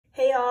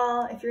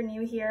y'all. If you're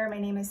new here, my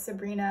name is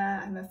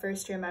Sabrina. I'm a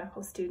first-year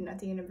medical student at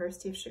the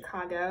University of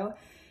Chicago.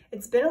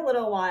 It's been a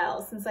little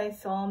while since I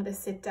filmed a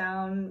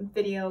sit-down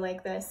video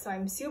like this, so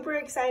I'm super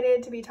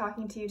excited to be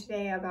talking to you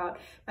today about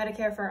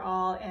Medicare for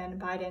All and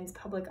Biden's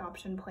public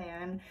option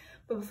plan.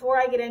 But before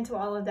I get into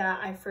all of that,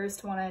 I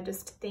first want to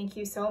just thank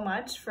you so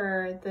much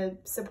for the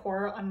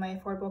support on my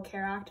Affordable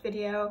Care Act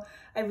video.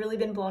 I've really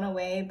been blown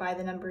away by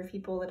the number of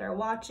people that are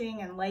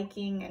watching and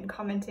liking and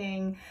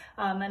commenting,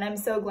 and I'm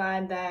so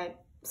glad that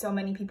so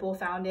many people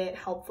found it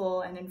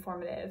helpful and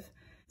informative.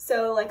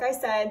 So like I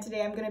said,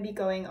 today I'm going to be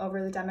going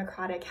over the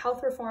Democratic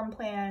health reform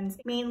plans,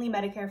 mainly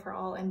Medicare for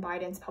All and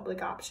Biden's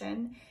public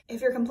option.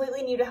 If you're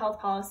completely new to health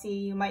policy,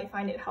 you might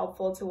find it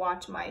helpful to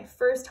watch my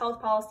first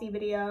health policy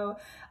video.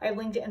 I've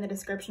linked it in the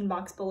description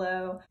box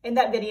below. In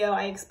that video,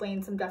 I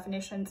explained some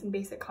definitions and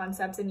basic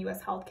concepts in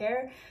US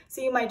healthcare,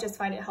 so you might just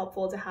find it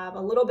helpful to have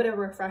a little bit of a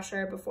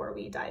refresher before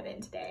we dive in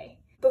today.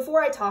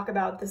 Before I talk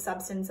about the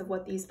substance of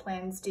what these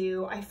plans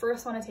do, I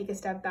first want to take a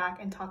step back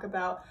and talk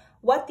about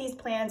what these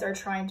plans are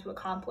trying to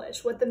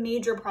accomplish, what the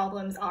major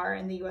problems are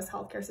in the US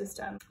healthcare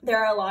system. There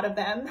are a lot of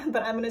them,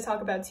 but I'm going to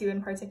talk about two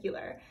in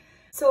particular.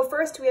 So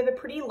first, we have a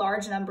pretty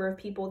large number of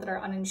people that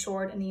are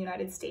uninsured in the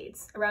United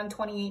States, around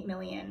 28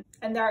 million.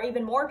 And there are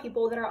even more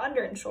people that are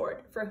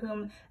underinsured, for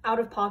whom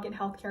out-of-pocket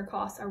healthcare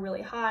costs are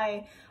really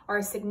high, are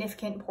a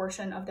significant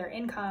portion of their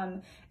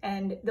income,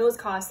 and those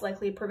costs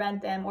likely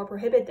prevent them or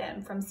prohibit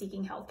them from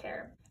seeking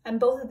healthcare. And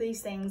both of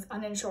these things,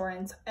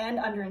 uninsurance and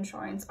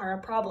underinsurance, are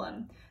a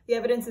problem. The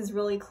evidence is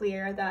really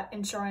clear that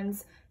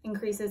insurance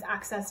increases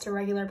access to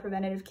regular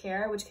preventative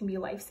care, which can be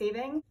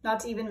life-saving. Not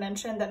to even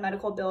mention that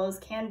medical bills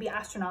can be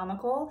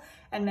astronomical,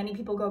 and many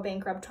people go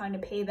bankrupt trying to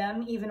pay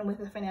them, even with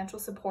the financial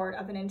support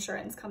of an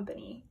insurance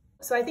company.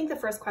 So I think the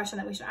first question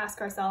that we should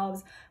ask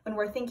ourselves when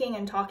we're thinking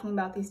and talking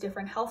about these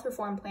different health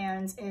reform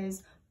plans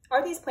is,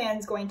 are these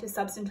plans going to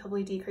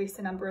substantively decrease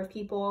the number of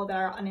people that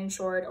are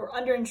uninsured or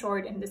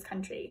underinsured in this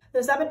country?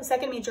 The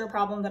second major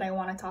problem that I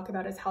want to talk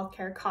about is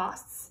healthcare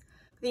costs.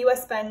 The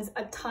US spends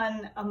a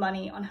ton of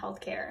money on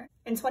healthcare.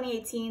 In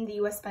 2018, the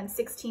US spent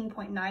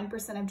 16.9%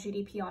 of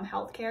GDP on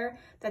healthcare.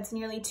 That's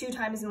nearly 2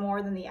 times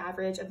more than the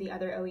average of the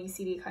other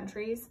OECD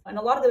countries. And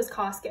a lot of those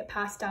costs get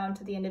passed down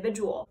to the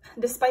individual.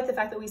 Despite the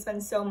fact that we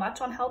spend so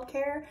much on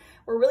healthcare,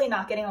 we're really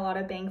not getting a lot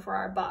of bang for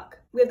our buck.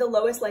 We have the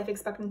lowest life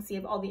expectancy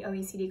of all the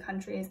OECD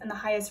countries and the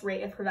highest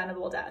rate of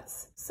preventable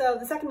deaths. So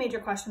the second major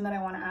question that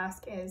I want to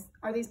ask is,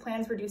 are these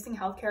plans reducing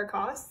healthcare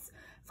costs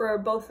for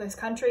both this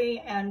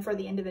country and for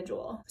the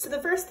individual? So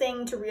the first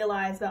thing to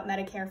realize about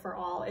Medicare for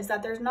All is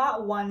that there's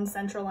not one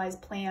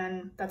centralized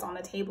plan that's on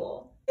the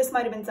table. This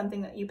might have been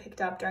something that you picked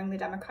up during the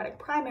Democratic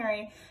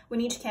primary when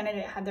each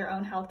candidate had their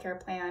own healthcare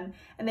plan,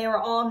 and they were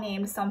all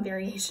named some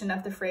variation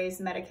of the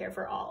phrase Medicare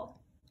for All.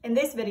 In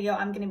this video,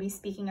 I'm going to be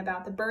speaking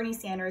about the Bernie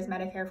Sanders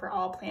Medicare for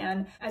All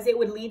plan, as it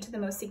would lead to the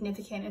most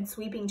significant and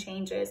sweeping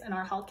changes in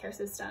our healthcare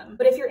system.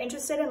 But if you're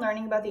interested in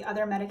learning about the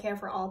other Medicare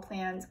for All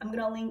plans, I'm going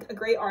to link a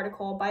great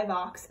article by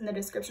Vox in the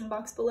description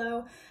box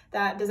below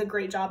that does a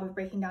great job of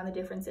breaking down the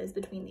differences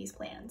between these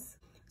plans.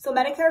 So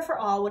Medicare for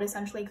All would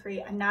essentially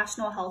create a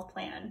national health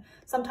plan,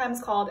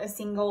 sometimes called a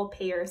single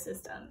payer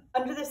system.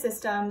 Under the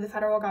system, the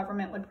federal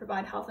government would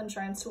provide health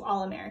insurance to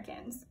all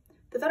Americans.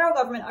 The federal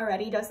government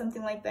already does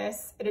something like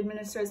this. It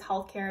administers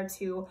healthcare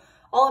to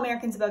all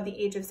Americans above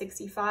the age of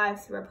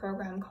 65 through a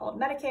program called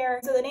Medicare.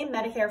 So the name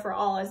Medicare for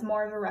All is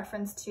more of a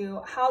reference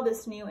to how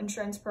this new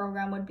insurance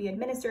program would be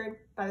administered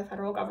by the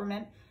federal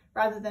government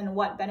rather than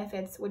what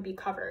benefits would be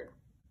covered.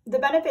 The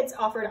benefits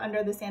offered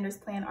under the Sanders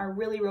plan are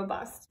really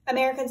robust.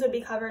 Americans would be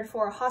covered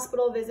for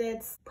hospital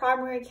visits,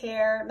 primary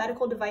care,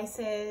 medical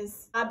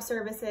devices, lab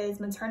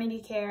services, maternity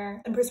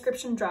care, and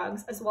prescription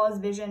drugs, as well as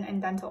vision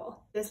and dental.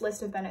 This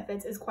list of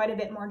benefits is quite a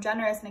bit more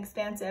generous and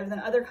expansive than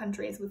other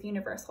countries with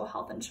universal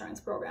health insurance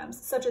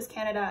programs, such as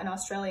Canada and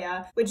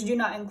Australia, which do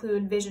not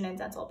include vision and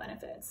dental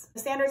benefits. The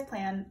Sanders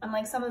plan,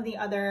 unlike some of the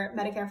other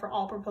Medicare for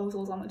All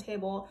proposals on the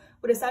table,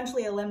 would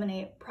essentially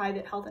eliminate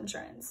private health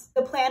insurance.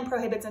 The plan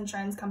prohibits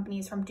insurance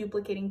companies from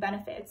duplicating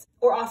benefits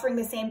or offering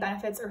the same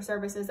benefits or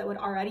services that would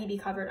already be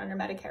covered under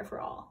Medicare for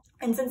All.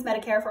 And since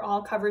Medicare for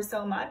All covers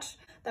so much,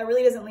 that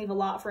really doesn't leave a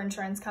lot for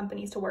insurance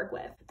companies to work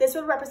with. This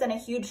would represent a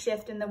huge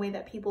shift in the way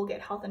that people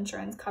get health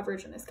insurance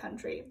coverage in this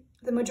country.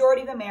 The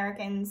majority of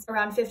Americans,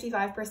 around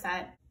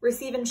 55%,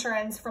 receive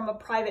insurance from a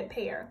private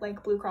payer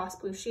like Blue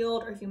Cross Blue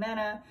Shield or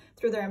Humana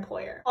through their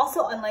employer.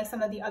 Also, unlike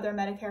some of the other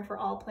Medicare for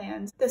All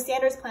plans, the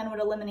Sanders plan would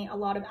eliminate a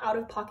lot of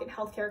out-of-pocket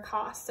healthcare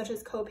costs, such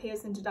as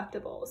copays and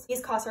deductibles.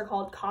 These costs are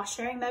called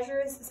cost-sharing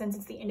measures, since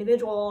it's the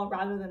individual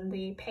rather than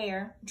the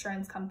payer,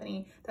 insurance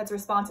company, that's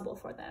responsible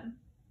for them.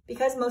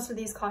 Because most of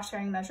these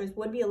cost-sharing measures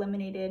would be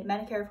eliminated,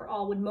 Medicare for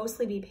All would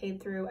mostly be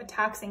paid through a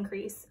tax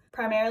increase,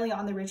 primarily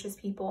on the richest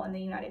people in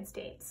the United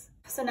States.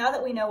 So now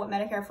that we know what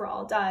Medicare for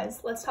All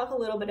does, let's talk a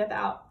little bit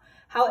about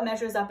how it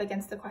measures up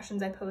against the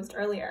questions I posed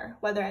earlier,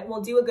 whether it will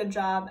do a good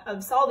job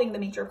of solving the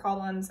major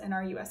problems in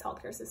our US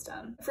healthcare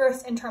system.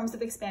 First, in terms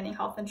of expanding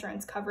health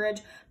insurance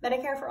coverage,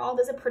 Medicare-for-All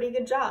does a pretty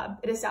good job.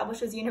 It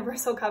establishes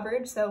universal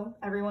coverage, so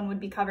everyone would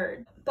be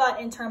covered.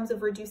 But in terms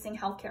of reducing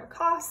healthcare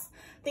costs,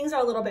 things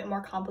are a little bit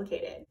more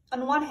complicated.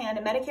 On one hand,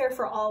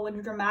 Medicare-for-All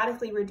would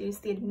dramatically reduce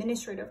the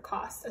administrative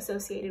costs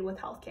associated with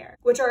healthcare,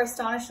 which are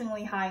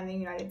astonishingly high in the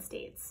United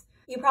States.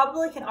 You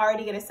probably can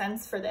already get a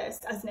sense for this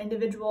as an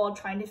individual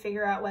trying to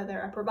figure out whether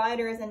a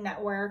provider is in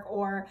network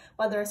or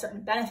whether a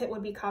certain benefit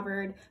would be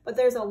covered, but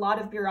there's a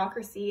lot of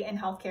bureaucracy in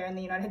healthcare in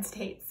the United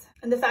States.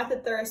 And the fact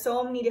that there are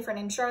so many different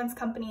insurance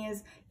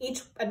companies,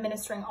 each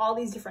administering all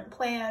these different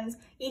plans,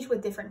 each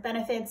with different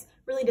benefits,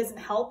 really doesn't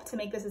help to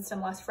make the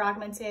system less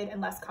fragmented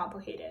and less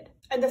complicated.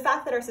 And the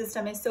fact that our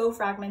system is so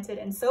fragmented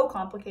and so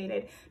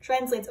complicated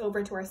translates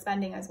over to our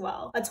spending as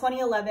well. A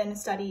 2011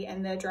 study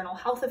in the journal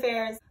Health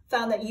Affairs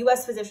found that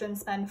US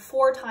physicians spend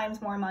 4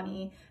 times more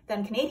money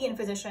than Canadian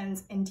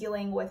physicians in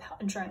dealing with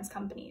insurance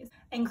companies.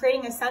 And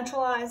creating a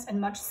centralized and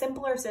much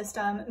simpler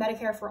system,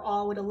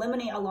 Medicare-for-All would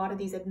eliminate a lot of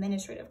these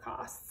administrative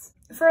costs.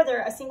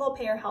 Further, a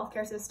single-payer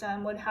healthcare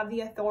system would have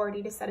the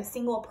authority to set a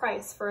single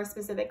price for a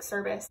specific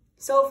service.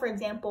 So, for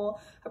example,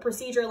 a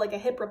procedure like a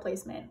hip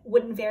replacement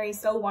wouldn't vary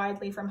so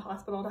widely from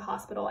hospital to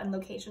hospital and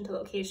location to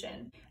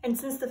location. And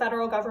since the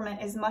federal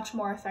government is much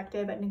more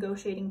effective at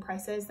negotiating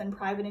prices than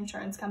private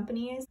insurance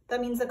companies,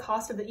 that means the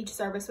cost of each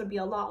service would be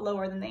a lot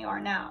lower than they are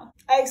now.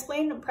 I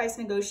explained price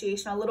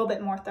negotiation a little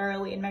bit more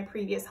thoroughly in my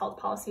previous health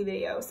policy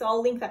video, so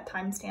I'll link that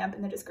timestamp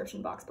in the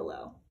description box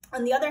below.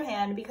 On the other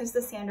hand, because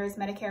the Sanders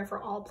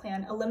Medicare-for-All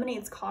plan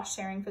eliminates cost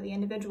sharing for the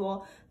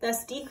individual,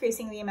 thus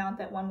decreasing the amount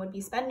that one would be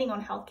spending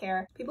on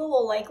healthcare, people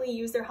will likely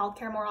use their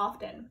healthcare more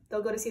often.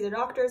 They'll go to see their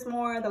doctors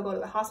more, they'll go to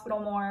the hospital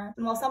more,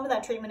 and while some of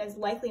that treatment is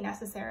likely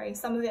necessary,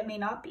 some of it may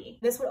not be.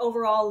 This would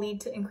overall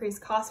lead to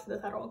increased costs for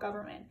the federal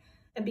government.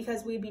 And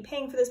because we'd be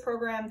paying for this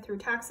program through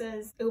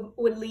taxes, it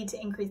would lead to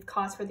increased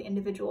costs for the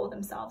individual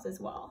themselves as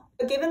well.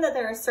 But given that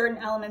there are certain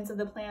elements of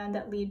the plan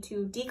that lead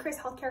to decreased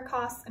healthcare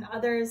costs and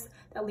others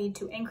that lead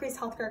to increased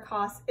healthcare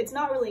costs, it's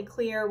not really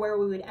clear where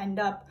we would end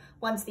up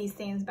once these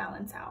things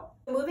balance out.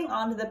 Moving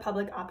on to the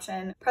public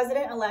option,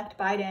 President-elect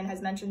Biden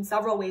has mentioned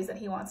several ways that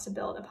he wants to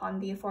build upon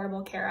the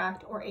Affordable Care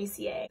Act, or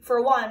ACA.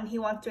 For one, he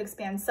wants to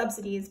expand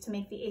subsidies to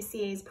make the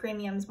ACA's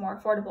premiums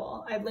more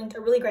affordable. I've linked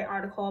a really great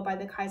article by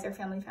the Kaiser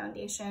Family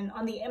Foundation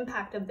on the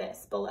impact of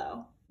this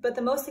below. But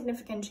the most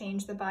significant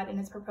change that Biden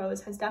has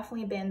proposed has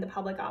definitely been the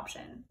public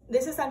option.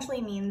 This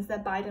essentially means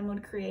that Biden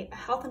would create a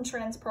health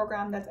insurance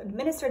program that's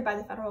administered by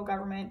the federal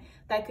government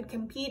that could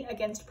compete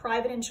against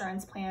private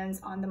insurance plans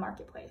on the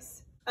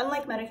marketplace.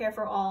 Unlike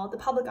Medicare-for-All, the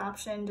public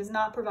option does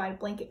not provide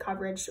blanket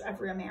coverage to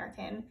every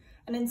American,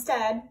 and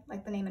instead,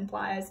 like the name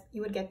implies,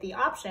 you would get the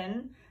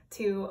option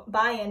to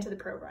buy into the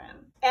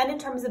program. And in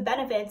terms of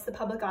benefits, the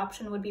public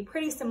option would be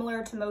pretty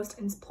similar to most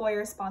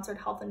employer-sponsored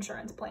health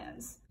insurance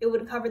plans. It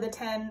would cover the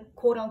 10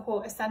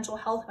 quote-unquote essential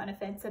health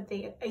benefits that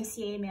the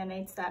ACA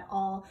mandates that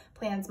all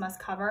plans must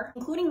cover,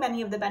 including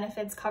many of the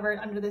benefits covered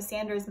under the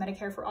Sanders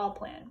Medicare-for-All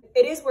plan.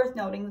 It is worth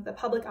noting that the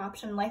public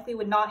option likely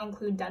would not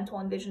include dental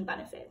and vision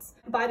benefits.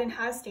 Biden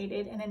has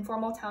stated in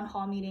informal town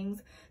hall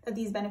meetings that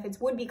these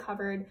benefits would be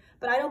covered,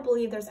 but I don't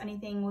believe there's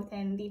anything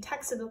within the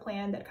text of the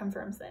plan that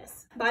confirms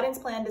this. Biden's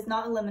plan does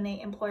not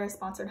eliminate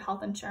employer-sponsored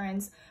health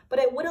insurance, but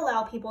it would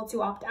allow people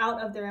to opt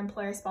out of their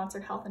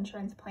employer-sponsored health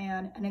insurance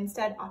plan and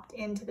instead opt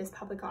into this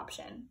public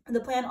option. The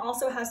plan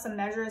also has some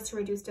measures to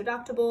reduce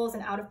deductibles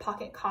and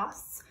out-of-pocket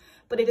costs,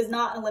 but it does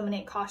not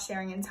eliminate cost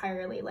sharing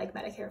entirely like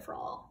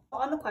Medicare-for-All.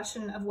 On the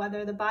question of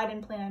whether the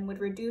Biden plan would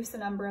reduce the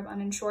number of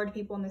uninsured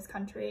people in this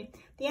country,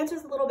 the answer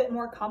is a little bit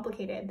more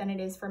complicated than it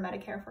is for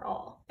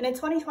Medicare-for-All. In a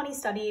 2020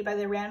 study by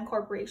the RAND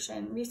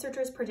Corporation,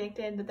 researchers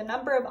predicted that the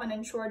number of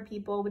uninsured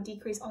people would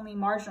decrease only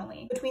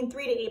marginally, between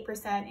 3 to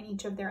 8% in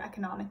each of their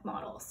economic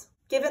models.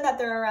 Given that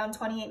there are around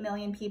 28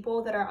 million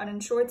people that are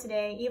uninsured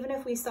today, even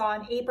if we saw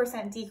an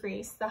 8%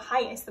 decrease, the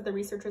highest that the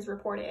researchers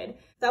reported,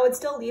 that would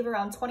still leave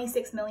around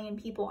 26 million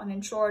people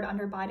uninsured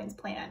under Biden's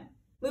plan.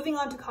 Moving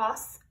on to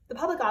costs, the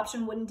public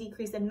option wouldn't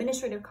decrease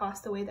administrative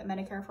costs the way that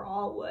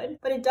Medicare-for-All would,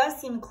 but it does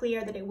seem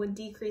clear that it would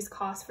decrease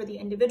costs for the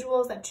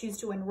individuals that choose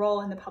to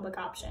enroll in the public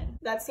option.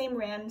 That same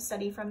RAND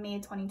study from May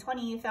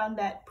 2020 found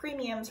that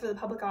premiums for the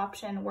public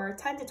option were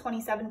 10 to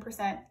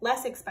 27%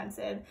 less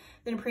expensive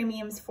than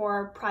premiums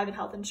for private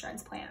health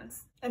insurance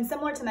plans. And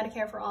similar to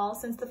Medicare-for-All,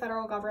 since the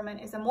federal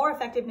government is a more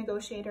effective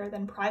negotiator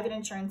than private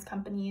insurance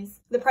companies,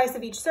 the price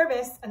of each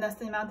service, and thus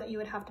the amount that you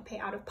would have to pay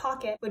out of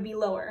pocket, would be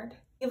lowered,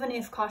 even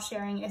if cost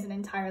sharing isn't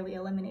entirely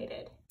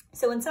eliminated.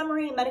 So in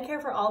summary,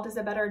 Medicare-for-All does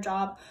a better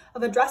job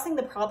of addressing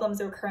the problems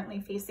we're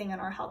currently facing in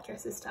our healthcare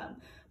system,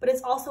 but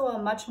it's also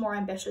a much more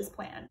ambitious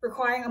plan,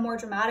 requiring a more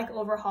dramatic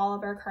overhaul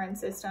of our current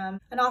system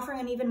and offering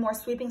an even more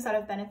sweeping set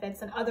of benefits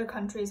than other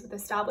countries with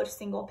established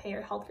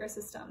single-payer healthcare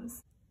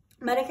systems.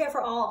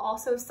 Medicare-for-All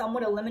also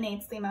somewhat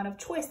eliminates the amount of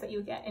choice that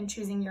you get in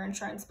choosing your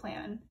insurance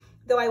plan.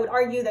 though I would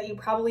argue that you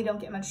probably don't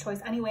get much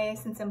choice anyway,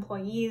 since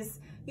employees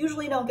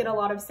usually don't get a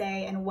lot of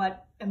say in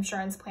what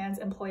insurance plans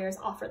employers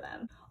offer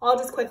them. I'll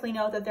just quickly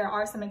note that there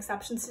are some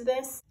exceptions to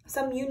this.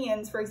 Some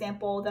unions, for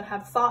example, that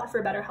have fought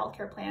for better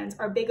healthcare plans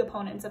are big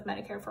opponents of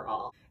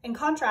Medicare-for-All. In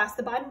contrast,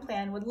 the Biden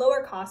plan would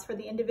lower costs for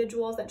the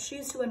individuals that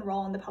choose to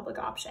enroll in the public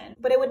option,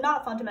 but it would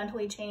not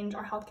fundamentally change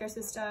our healthcare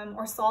system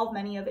or solve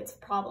many of its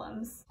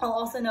problems. I'll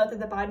also note that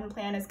the Biden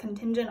plan is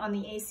contingent on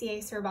the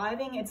ACA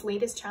surviving its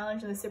latest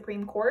challenge in the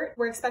Supreme Court.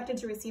 We're expected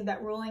to receive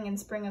that ruling in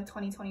spring of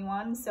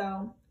 2021,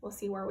 so we'll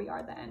see where we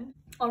are then.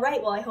 All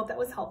right, well, I hope that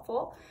was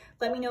helpful.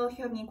 Let me know if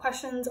you have any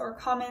questions or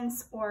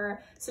comments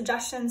or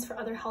suggestions for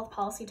other health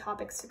policy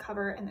topics to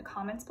cover in the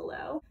comments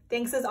below.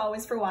 Thanks as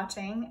always for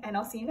watching, and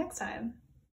I'll see you next time.